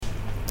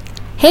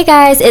Hey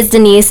guys, it's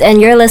Denise, and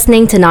you're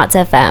listening to Knots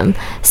FM.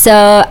 So,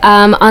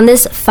 on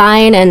this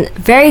fine and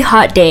very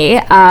hot day,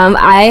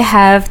 I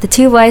have the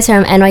two boys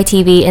from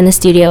NYTV in the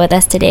studio with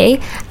us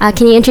today.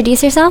 Can you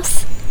introduce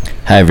yourselves?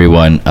 Hi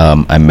everyone,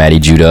 I'm Matty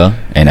Judah,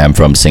 and I'm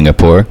from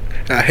Singapore.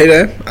 Hey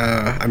there,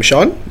 I'm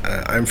Sean.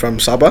 I'm from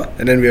Sabah,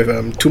 and then we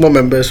have two more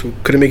members who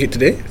couldn't make it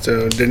today.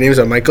 So their names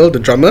are Michael, the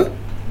drummer.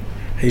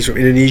 He's from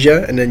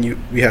Indonesia, and then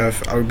we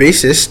have our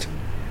bassist,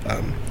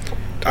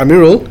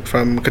 Amirul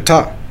from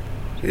Qatar.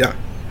 Yeah.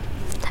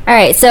 All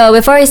right, so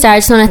before we start, I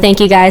just want to thank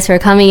you guys for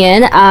coming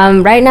in.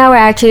 Right now, we're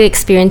actually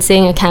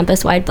experiencing a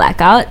campus-wide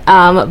blackout,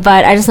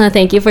 but I just want to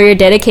thank you for your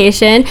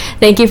dedication.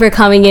 Thank you for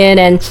coming in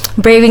and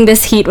braving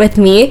this heat with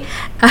me.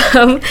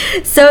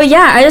 So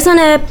yeah, I just want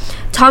to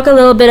talk a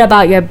little bit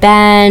about your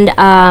band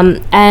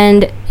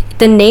and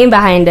the name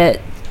behind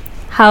it.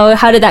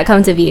 How did that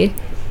come to be?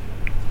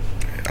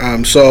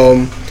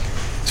 So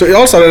it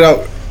all started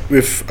out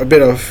with a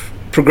bit of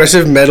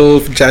progressive metal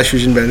jazz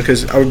fusion band,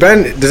 because our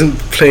band doesn't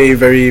play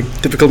very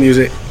typical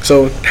music,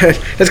 so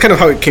that's kind of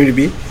how it came to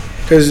be,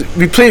 because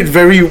we played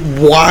very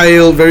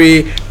wild,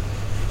 very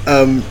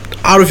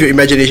out of your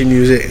imagination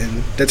music,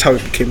 and that's how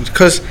it became,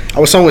 because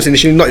our song was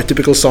initially not your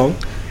typical song,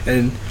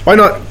 and why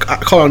not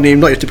call our name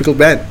Not Your Typical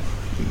Band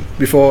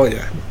before.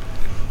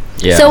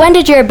 Yeah. So when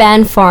did your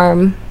band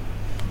form?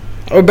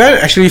 Our band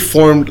actually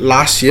formed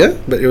last year,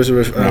 but it was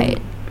with Right.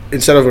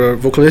 instead of a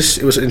vocalist,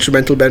 it was an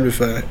instrumental band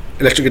with an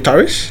electric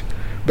guitarist.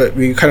 But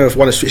we kind of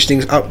want to switch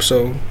things up,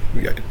 so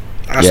we asked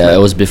Yeah, them. it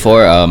was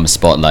before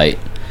Spotlight,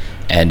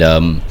 and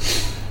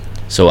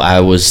so I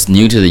was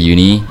new to the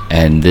uni,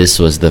 and this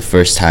was the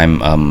first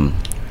time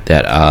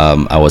that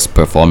I was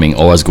performing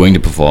or was going to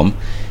perform.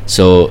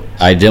 So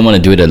I didn't want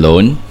to do it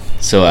alone.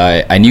 So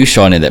I knew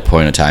Sean at that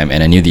point in time,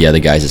 and I knew the other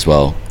guys as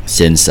well,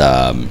 since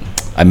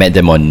I met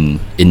them on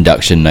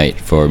induction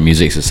night for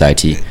Music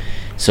Society.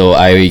 So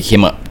I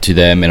came up to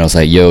them and I was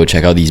like, "Yo,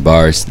 check out these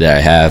bars that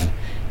I have."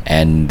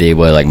 And they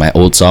were like my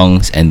old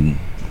songs, and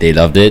they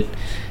loved it.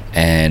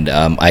 And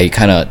I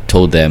kind of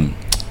told them,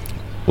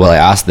 I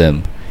asked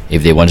them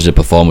if they wanted to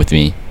perform with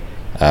me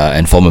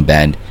and form a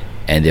band,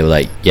 and they were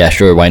like, "Yeah,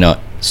 sure, why not?"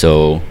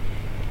 So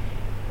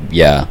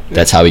yeah,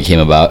 that's how it came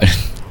about.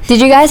 Did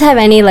you guys have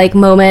any like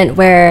moment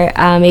where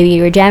maybe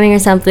you were jamming or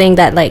something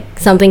that like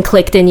something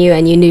clicked in you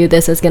and you knew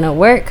this was gonna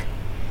work?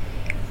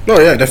 No,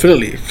 yeah,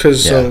 definitely.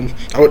 Because Yeah.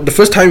 the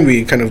first time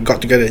we kind of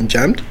got together and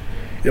jammed,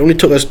 it only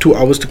took us 2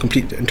 hours to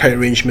complete the entire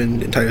arrangement,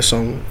 the entire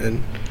song, and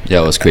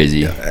Yeah, it was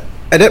crazy.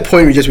 at that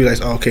point we just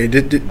realized, okay,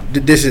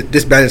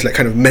 this band is like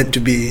kind of meant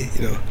to be,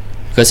 you know.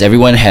 Because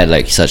everyone had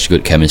like such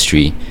good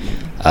chemistry.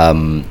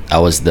 I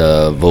was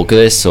the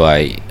vocalist, so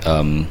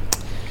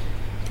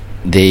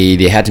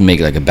they had to make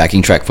like a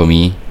backing track for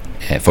me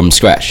from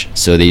scratch.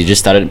 So they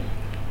just started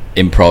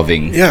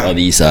improving all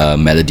these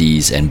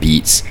melodies and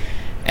beats,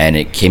 and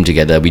it came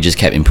together. We just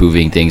kept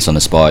improving things on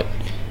the spot,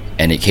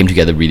 and it came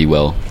together really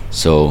well.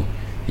 So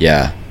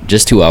yeah,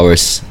 just 2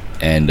 hours,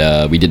 and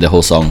we did the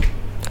whole song.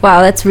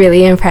 Wow, that's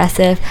really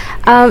impressive.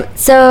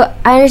 So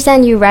I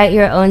understand you write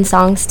your own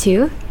songs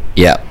too.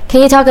 Yeah.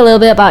 Can you talk a little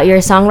bit about your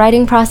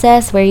songwriting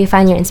process, where you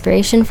find your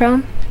inspiration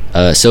from?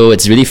 So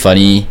it's really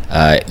funny.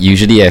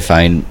 Usually I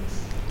find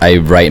I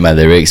write my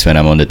lyrics when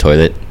I'm on the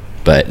toilet,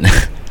 but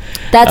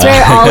That's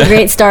where all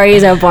great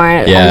stories are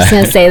born. Yeah. I'm just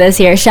gonna say this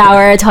here: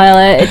 shower,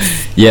 toilet.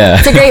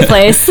 It's a great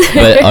place.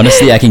 But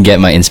honestly, I can get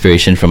my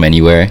inspiration from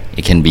anywhere.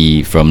 It can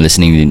be from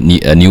listening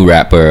to a new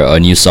rapper or a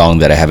new song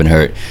that I haven't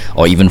heard,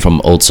 or even from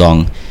old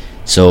song.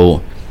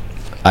 So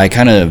I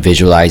kind of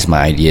visualize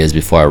my ideas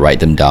before I write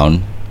them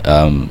down.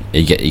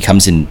 It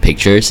comes in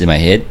pictures in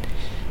my head,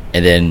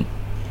 and then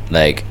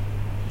like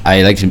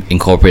I like to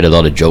incorporate a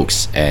lot of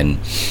jokes and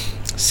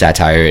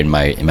satire in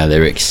my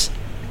lyrics.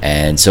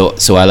 And so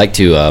I like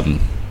to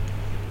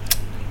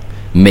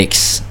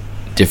mix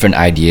different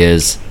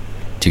ideas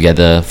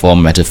together,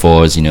 form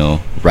metaphors,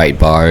 write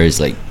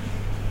bars, like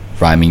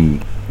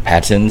rhyming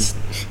patterns.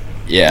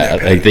 Yeah,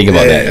 I think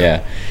about that.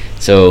 Yeah.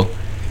 So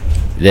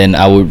then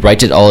I would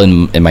write it all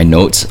in my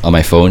notes on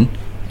my phone,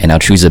 and I'll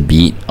choose a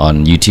beat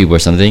on YouTube or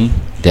something.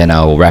 Then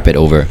I'll rap it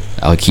over.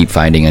 I'll keep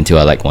finding until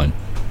I like one.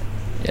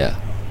 Yeah.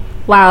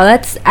 Wow, I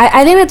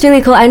think that's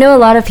really cool. I know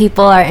a lot of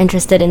people are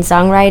interested in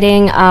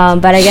songwriting,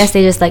 but I guess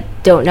they just like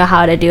don't know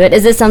how to do it.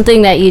 Is this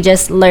something that you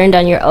just learned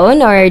on your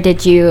own, or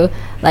did you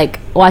like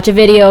watch a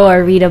video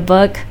or read a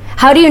book?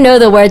 How do you know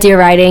the words you're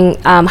writing?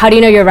 How do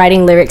you know you're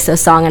writing lyrics to a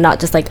song and not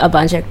just like a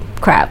bunch of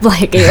crap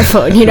like in your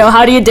phone?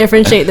 How do you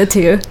differentiate the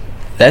two?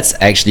 That's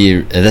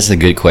a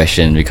good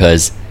question,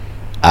 because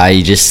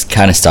I just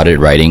kind of started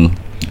writing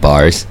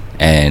bars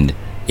and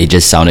it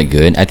just sounded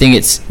good. I think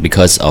it's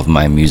because of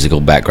my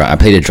musical background. I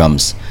play the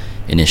drums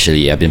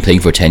initially. I've been playing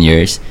for 10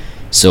 years.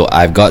 So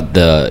I've got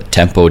the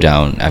tempo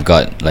down. I've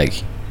got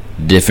like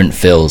different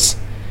fills.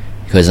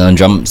 Because on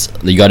drums,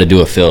 you got to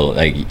do a fill.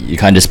 Like you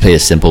can't just play a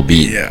simple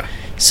beat. Yeah.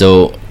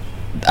 So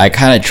I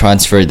kind of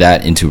transferred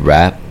that into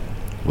rap,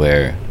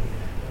 where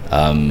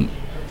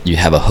you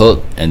have a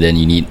hook and then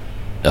you need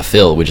a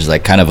fill, which is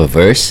like kind of a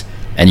verse,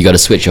 and you got to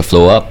switch your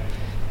flow up.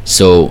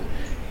 So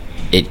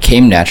it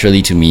came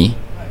naturally to me,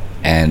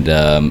 and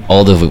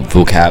all the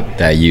vocab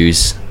that I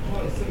use,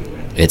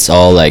 it's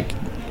all like,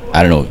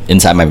 I don't know,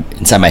 inside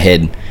my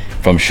head,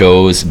 from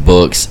shows,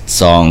 books,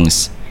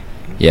 songs.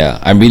 Yeah,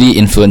 I'm really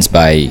influenced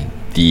by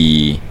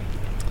the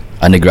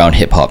underground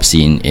hip hop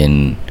scene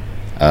in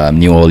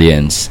New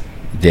Orleans.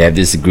 They have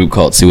this group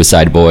called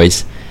Suicide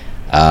Boys,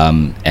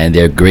 and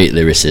they're great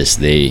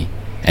lyricists.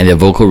 And their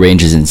vocal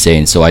range is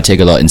insane. So I take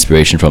a lot of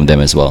inspiration from them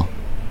as well.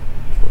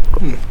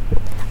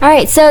 All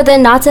right, so the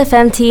Knots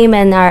FM team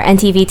and our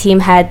NTV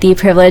team had the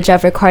privilege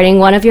of recording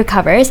one of your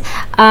covers,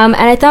 and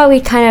I thought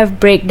we'd kind of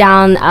break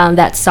down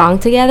that song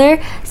together.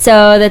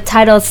 So the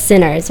title's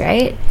Sinners,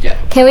 right?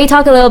 Yeah. Can we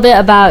talk a little bit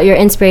about your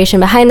inspiration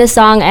behind the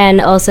song and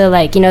also,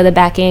 like, you know, the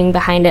backing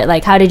behind it?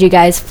 Like, how did you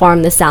guys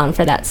form the sound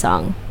for that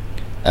song?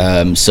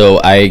 So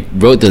I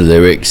wrote the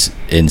lyrics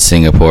in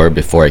Singapore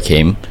before I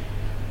came.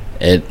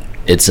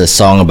 It's a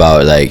song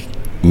about like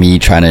me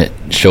trying to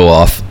show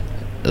off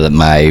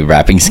my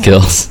rapping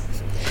skills.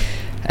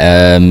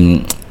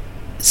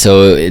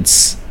 So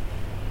it's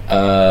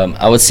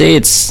I would say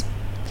it's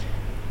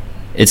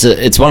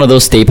one of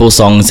those staple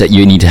songs that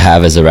you need to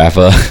have as a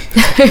rapper.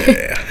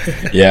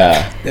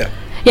 Yeah.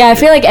 Yeah, I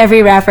feel like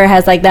every rapper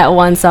has like that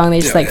one song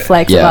they just like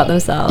flex about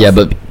themselves. Yeah,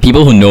 but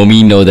people who know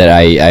me know that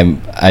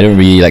I don't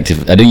really like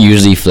to. I don't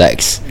usually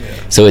flex,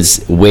 so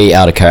it's way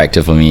out of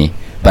character for me.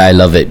 But I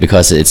love it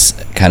because it's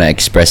kind of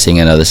expressing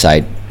another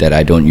side that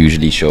I don't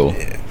usually show.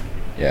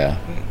 Yeah.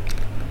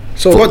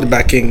 So about the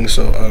backing,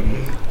 so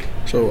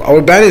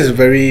our band is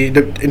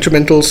the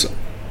instrumentals.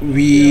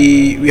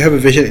 We have a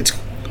vision. It's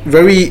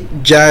very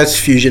jazz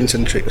fusion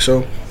centric.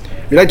 So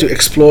we like to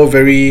explore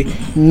very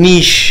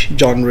niche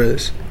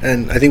genres,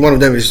 and I think one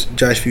of them is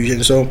jazz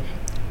fusion. So,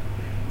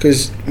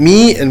 because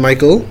me and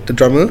Michael, the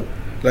drummer,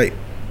 like,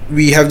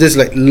 we have this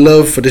like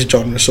love for this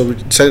genre. So we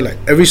decided, like,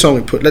 every song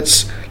we put,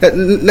 let's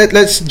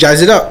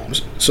jazz it up.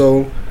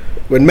 So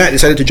when Matt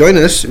decided to join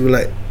us, we were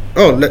like,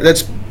 oh,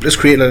 let's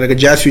create like a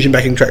jazz fusion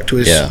backing track to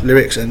his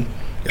lyrics, and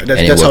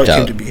that's how it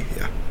came to be.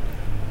 Yeah.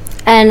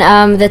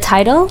 And the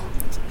title?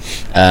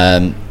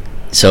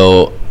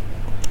 So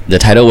the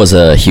title was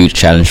a huge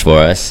challenge for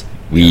us.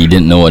 We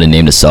didn't know what to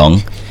name the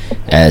song,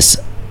 as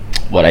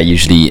what I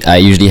usually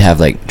have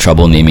like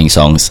trouble naming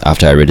songs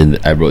after I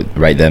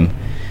write them.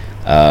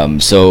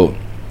 So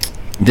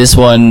this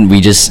one,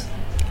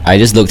 I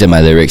just looked at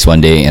my lyrics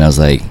one day and I was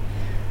like,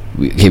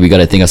 we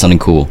gotta think of something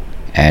cool.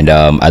 And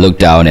I looked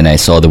down and I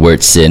saw the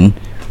word sin,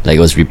 like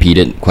it was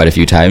repeated quite a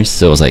few times.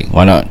 So I was like,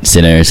 why not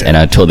Sinners? And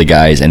I told the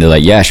guys, and they're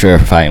like, yeah, sure,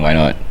 fine, why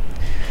not?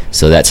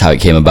 So that's how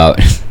it came about.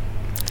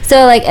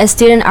 So, like, as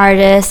student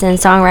artists and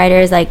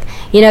songwriters, like,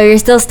 you know, you're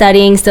still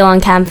studying, still on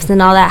campus and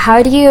all that.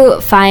 How do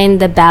you find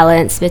the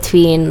balance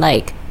between,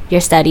 like, your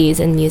studies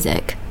and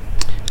music?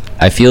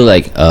 I feel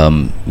like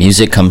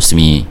music comes to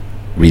me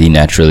really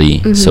naturally.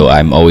 Mm-hmm. So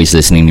I'm always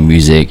listening to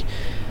music.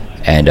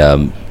 And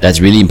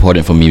that's really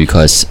important for me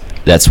because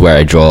that's where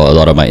I draw a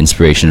lot of my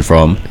inspiration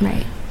from.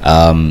 Right.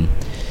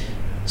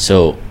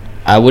 So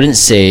I wouldn't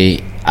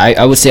say...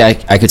 I would say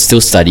I could still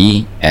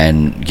study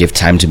and give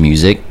time to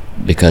music,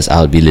 because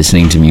I'll be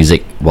listening to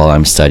music while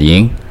I'm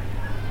studying.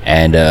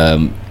 And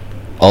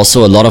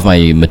also a lot of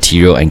my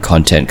material and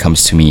content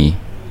comes to me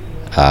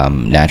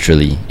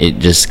naturally. It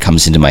just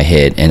comes into my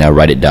head and I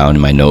write it down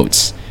in my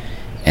notes.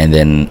 And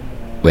then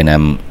when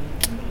I'm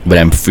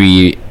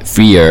freer,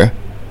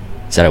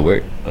 is that a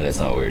word? Oh, that's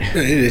not a word.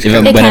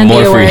 When I'm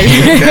more free.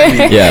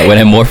 Yeah, when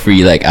I'm more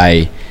free, like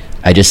I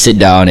just sit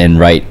down and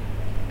write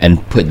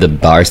and put the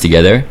bars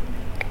together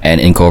and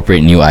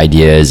incorporate new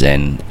ideas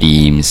and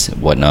themes,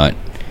 whatnot,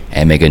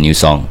 and make a new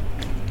song.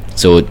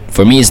 So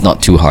for me, it's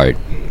not too hard.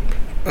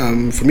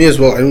 For me as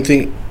well, I don't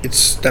think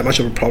it's that much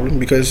of a problem,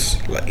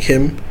 because like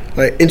him,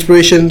 like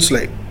inspirations,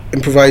 like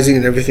improvising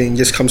and everything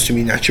just comes to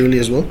me naturally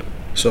as well.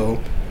 So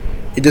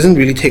it doesn't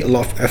really take a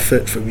lot of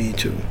effort for me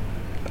to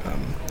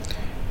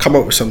come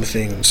up with some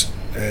things,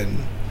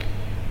 and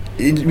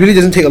it really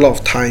doesn't take a lot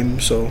of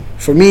time. So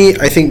for me,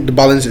 I think the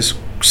balance is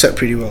set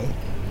pretty well.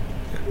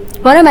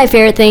 One of my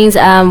favorite things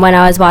when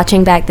I was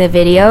watching back the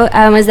video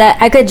was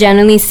that I could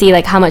genuinely see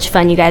like how much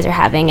fun you guys are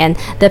having and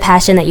the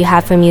passion that you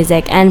have for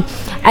music. And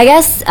I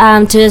guess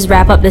to just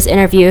wrap up this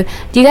interview,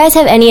 do you guys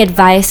have any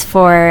advice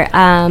for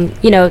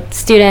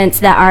students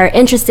that are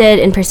interested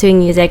in pursuing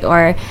music,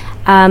 or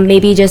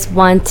maybe just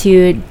want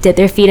to dip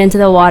their feet into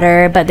the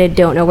water but they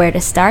don't know where to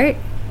start?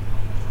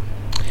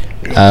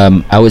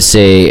 I would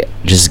say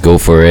just go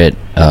for it.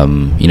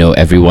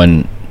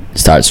 Everyone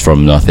starts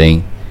from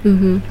nothing.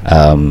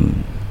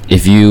 Mm-hmm.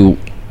 If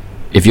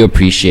you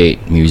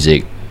appreciate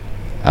music,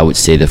 I would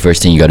say the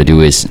first thing you got to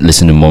do is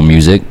listen to more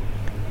music,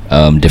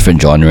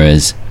 different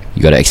genres.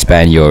 You got to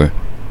expand your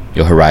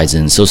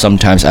horizons. So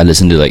sometimes I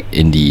listen to like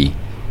indie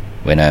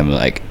when I'm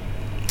like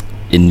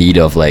in need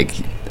of like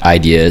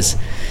ideas,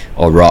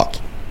 or rock.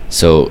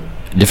 So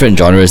different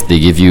genres, they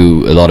give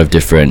you a lot of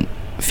different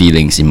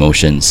feelings,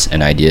 emotions,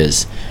 and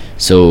ideas.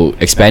 So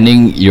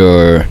expanding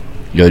your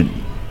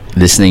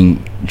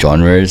listening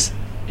genres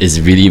is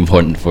really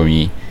important for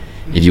me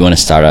if you want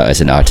to start out as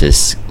an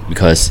artist,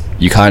 because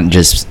you can't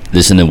just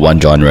listen to one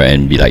genre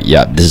and be like,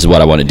 yeah, this is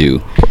what I want to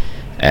do.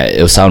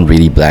 It'll sound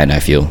really bland, I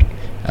feel.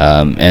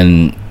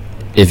 And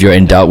if you're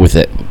in doubt with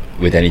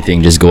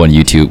anything, just go on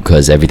YouTube,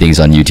 because everything's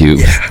on YouTube.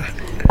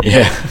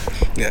 Yeah.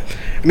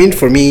 I mean,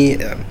 for me,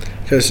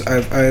 because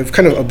I've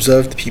kind of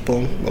observed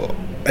people, well,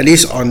 at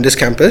least on this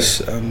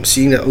campus,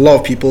 seeing that a lot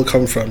of people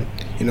come from,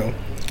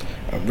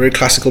 very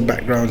classical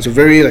backgrounds,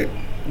 very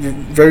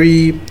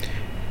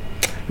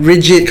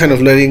rigid kind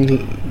of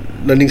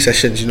learning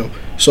sessions,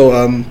 So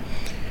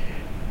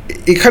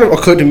it kind of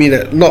occurred to me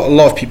that not a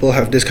lot of people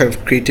have this kind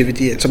of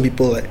creativity, and some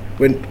people, like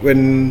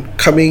when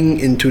coming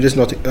into this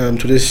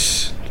to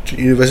this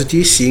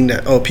university, seeing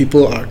that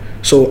people are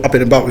so up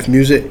and about with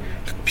music,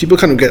 people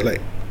kind of get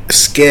like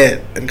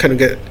scared and kind of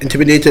get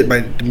intimidated by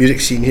the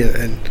music scene here.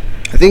 And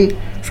I think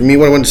for me,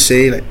 what I want to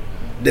say, like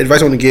the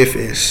advice I want to give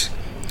is,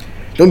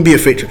 don't be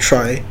afraid to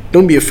try.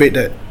 Don't be afraid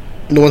that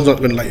no one's not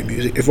going to like your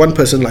music. If one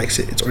person likes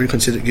it, it's already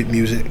considered good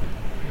music.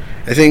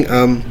 I think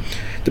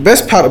the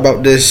best part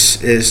about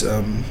this is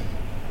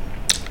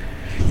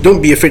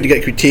don't be afraid to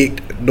get critiqued.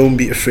 Don't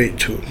be afraid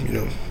to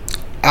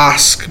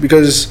ask,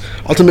 because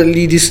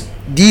ultimately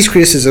these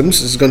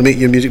criticisms is going to make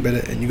your music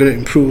better and you're going to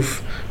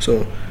improve.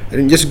 So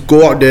and just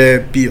go out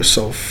there, be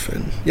yourself,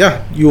 and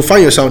you'll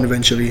find your sound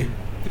eventually.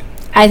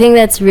 I think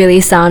that's really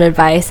sound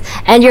advice.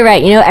 And you're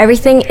right,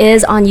 everything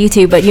is on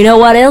YouTube, but you know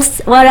what else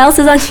is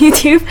on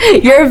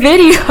YouTube? Your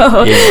video.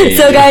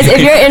 So guys,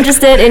 if you're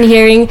interested in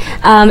hearing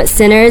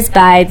Sinners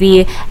by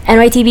the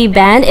NYTB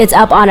band, it's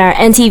up on our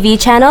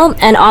NTV channel,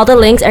 and all the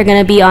links are going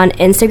to be on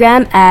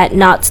Instagram at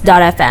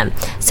knots.fm.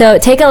 So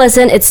take a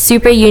listen. It's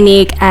super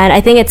unique, and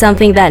I think it's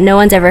something that no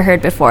one's ever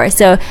heard before.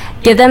 So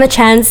give them a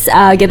chance,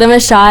 give them a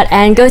shot,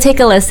 and go take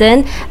a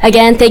listen.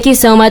 Again, thank you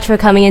so much for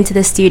coming into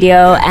the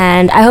studio,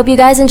 and I hope you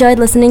guys enjoyed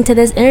listening to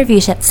this interview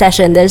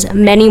session. There's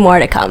many more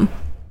to come.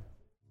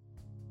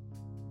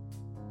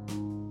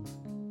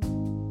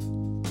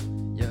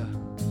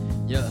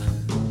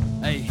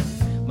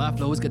 My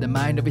flow's got a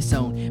mind of its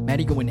own.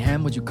 Maddie going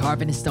ham with you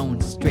carving the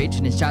stones. Straight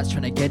in the shots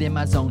trying to get in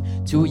my zone.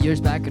 2 years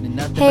back and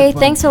nothing. Hey,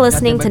 thanks for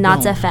listening to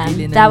Knots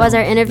FM. That was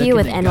our interview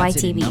with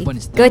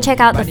NYTB. Go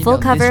check out the full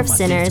cover of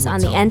Sinners on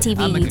the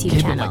NTV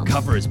YouTube channel.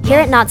 Here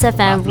at Knots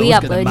FM, we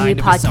upload new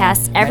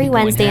podcasts every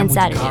Wednesday and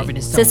Saturday.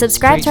 So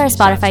subscribe to our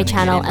Spotify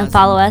channel and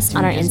follow us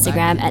on our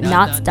Instagram at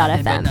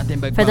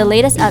knots.fm for the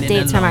latest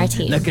updates from our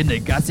team.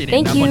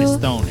 Thank you.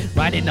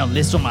 Writing down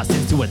lists from my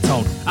sins to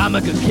atone. I'm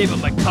a good kid, but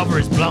my cover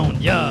is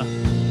blown. Yeah.